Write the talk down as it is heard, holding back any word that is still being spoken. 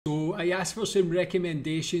I asked for some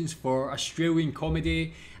recommendations for Australian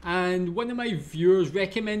comedy, and one of my viewers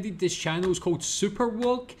recommended this channel. It's called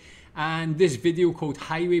Superwalk, and this video called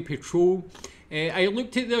Highway Patrol. I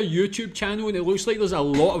looked at their YouTube channel and it looks like there's a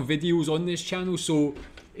lot of videos on this channel, so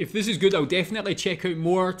if this is good, I'll definitely check out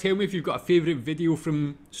more. Tell me if you've got a favourite video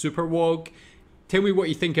from Superwalk. Tell me what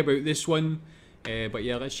you think about this one. But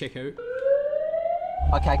yeah, let's check out.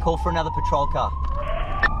 Okay, call for another patrol car.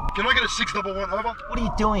 Can I get a 611 over? What are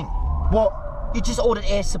you doing? What? You just ordered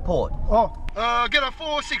air support. Oh, get a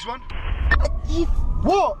 461.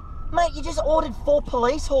 What? Mate, you just ordered 4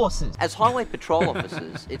 police horses. As highway patrol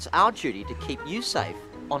officers, it's our duty to keep you safe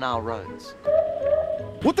on our roads.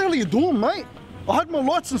 What the hell are you doing, mate? I had my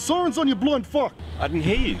lights and sirens on, you blind fuck. I didn't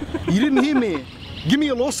hear you. You didn't hear me. Give me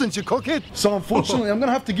your license, you cockhead. So unfortunately, I'm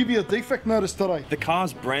gonna have to give you a defect notice today. The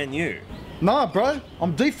car's brand new. Nah, bro.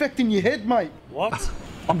 I'm defecting your head, mate. What?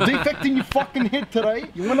 I'm defecting your fucking head today.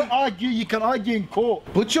 You wanna argue, you can argue in court.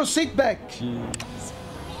 Put your seat back.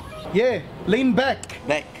 Yeah, lean back.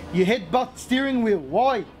 Back. Your head butt steering wheel.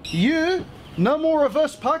 Why? You, no more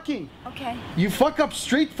reverse parking. Okay. You fuck up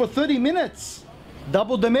street for 30 minutes.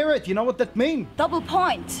 Double demerit, you know what that means? Double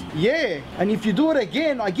point. Yeah, and if you do it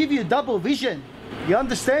again, I give you double vision. You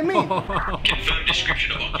understand me? Confirm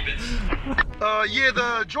description of occupants. Yeah,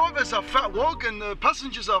 the driver's a fat wog and the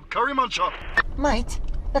passenger's a curry muncher. Mate,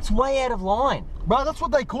 that's way out of line. Bro, that's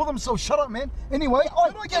what they call themselves. Shut up, man. Anyway, I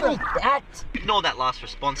don't get it. That. Ignore that last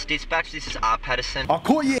response, dispatch. This is R. Patterson. I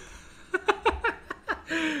caught you.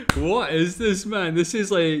 What is this, man? This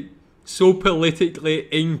is like so politically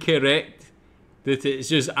incorrect that it's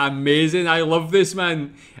just amazing. I love this,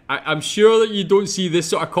 man. I'm sure that you don't see this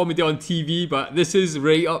sort of comedy on TV, but this is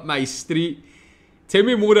right up my street. Tell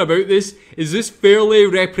me more about this. Is this fairly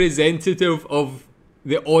representative of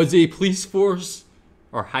the Aussie police force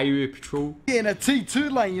or highway patrol? Yeah, in a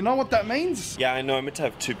T2 lane, you know what that means? Yeah, I know. I'm meant to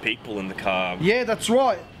have 2 people in the car. Yeah, that's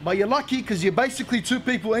right. But you're lucky because you're basically 2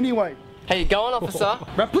 people anyway. How you going, officer?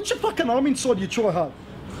 Bro, put your fucking arm inside your try hard.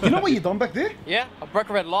 You know what you done back there? Yeah, I broke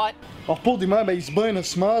a red light. I've pulled him over, he's being a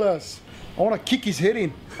smart ass. I want to kick his head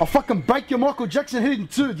in. I'll fucking break your Michael Jackson head in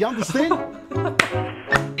 2, do you understand?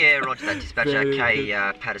 Yeah, roger that, dispatch. Okay,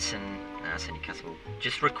 Patterson, Senior Constable.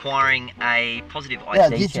 Just requiring a positive ID. Yeah,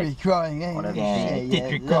 literally crying, eh?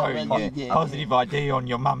 Whatever. Positive ID on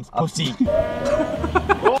your mum's pussy.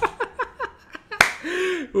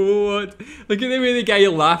 What? Look at the way the guy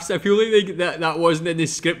laughs. I feel like that wasn't in the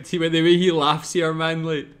script. The way he laughs here, man.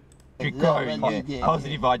 Like,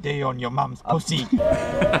 Positive ID on your mum's pussy.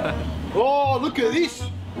 Oh, look at this.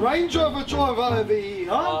 Range Rover driver over here,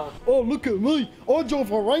 huh? Oh, look at me. I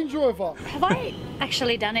drive a Range Rover. Have I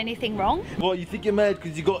actually done anything wrong? Well, you think you're mad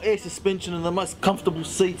because you got air suspension and the most comfortable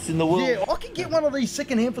seats in the world. Yeah, I can get one of these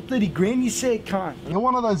second hand for 30 grand, you say it can't. You're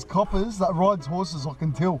one of those coppers that rides horses, I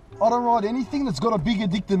can tell. I don't ride anything that's got a bigger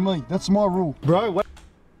dick than me. That's my rule. Bro, what?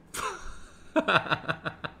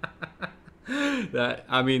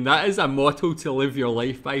 I mean, that is a motto to live your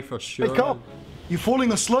life by for sure. Hey, cop, you're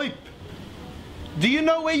falling asleep. Do you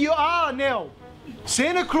know where you are now?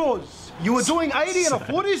 Santa Claus, you were doing 80 in a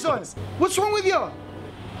 40 zone. What's wrong with you?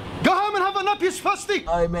 Go home and have a nap, you spastic.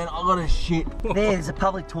 Oh man, I gotta shit. There's a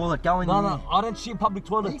public toilet. Go in there. No, I don't shit in public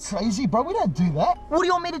Are you toilets. crazy, bro? We don't do that. What do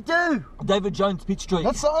you want me to do? David Jones, Pitt Street.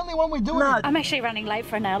 That's the only one we do. No. I'm actually running late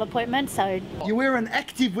for a nail appointment, so... You wear an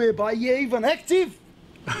active wear, but are you even active?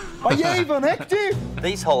 Are you even active?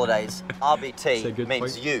 These holidays, That's a RBT good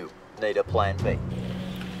means point. you need a plan B.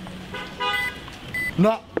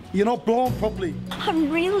 No, you're not blown properly. I'm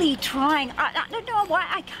really trying. I don't know why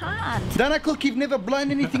I can't. Don't act like you've never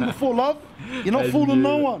blown anything before, love. You're not I fooling knew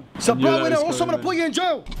no it. one. So, I knew bro, that we're was also coming, going to put you in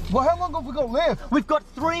jail. Well, how long have we got left? We've got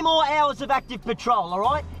 3 more hours of active patrol,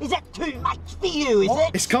 alright? Is that too much for you, is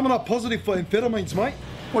it? It's coming up positive for amphetamines, mate.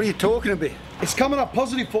 What are you talking about? It's coming up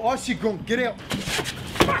positive for icy grunt. Get out.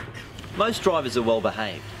 Most drivers are well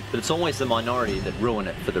behaved, but it's always the minority that ruin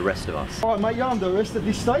it for the rest of us. All right, mate, you're under arrest at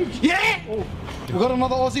this stage. Yeah! Oh, we've got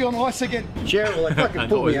another Aussie on ice again. Cheryl, they fucking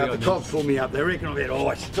pulled me up. The Aussie. cops pulled me up. They reckon I've had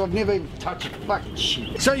ice. So I've never even touched fucking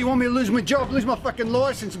shit. So you want me to lose my job, lose my fucking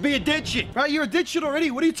licence, be a dead shit? Right, you're a dead shit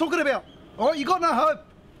already. What are you talking about? All right, you got no hope.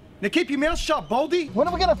 Now keep your mouth shut, Baldy. When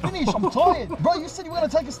are we going to finish? I'm tired. Bro, you said you were going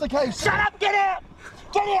to take us to KFC. Shut up! Get out!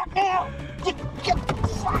 Get out now!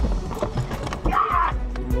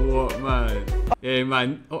 What, man? Yeah,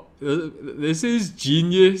 man. Oh, this is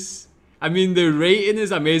genius. I mean, the writing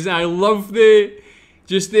is amazing. I love the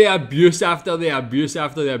abuse after the abuse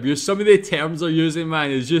after the abuse. Some of the terms they're using,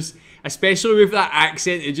 man, is just, especially with that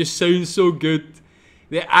accent, it just sounds so good.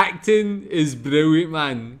 The acting is brilliant,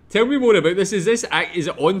 man. Tell me more about this. Is it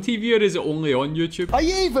on TV or is it only on YouTube? Are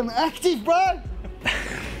you even active, bro?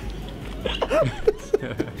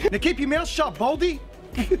 Now keep your mouth shut, Baldy.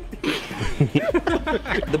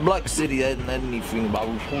 The bloke said he hadn't had anything, but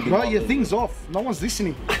we pulled him Right, up. your thing's off. No one's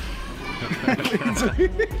listening.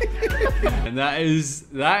 And that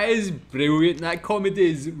is brilliant. That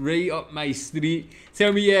comedy is right up my street.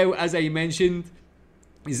 Tell me, as I mentioned,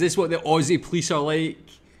 is this what the Aussie police are like?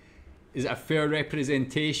 Is it a fair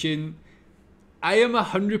representation? I am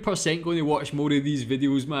 100% going to watch more of these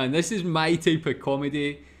videos, man. This is my type of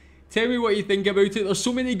comedy. Tell me what you think about it. There's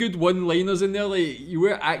so many good one-liners in there, like, you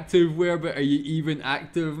were active where, but are you even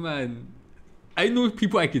active, man? I know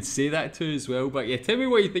people I could say that to as well, but yeah, tell me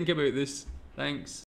what you think about this. Thanks.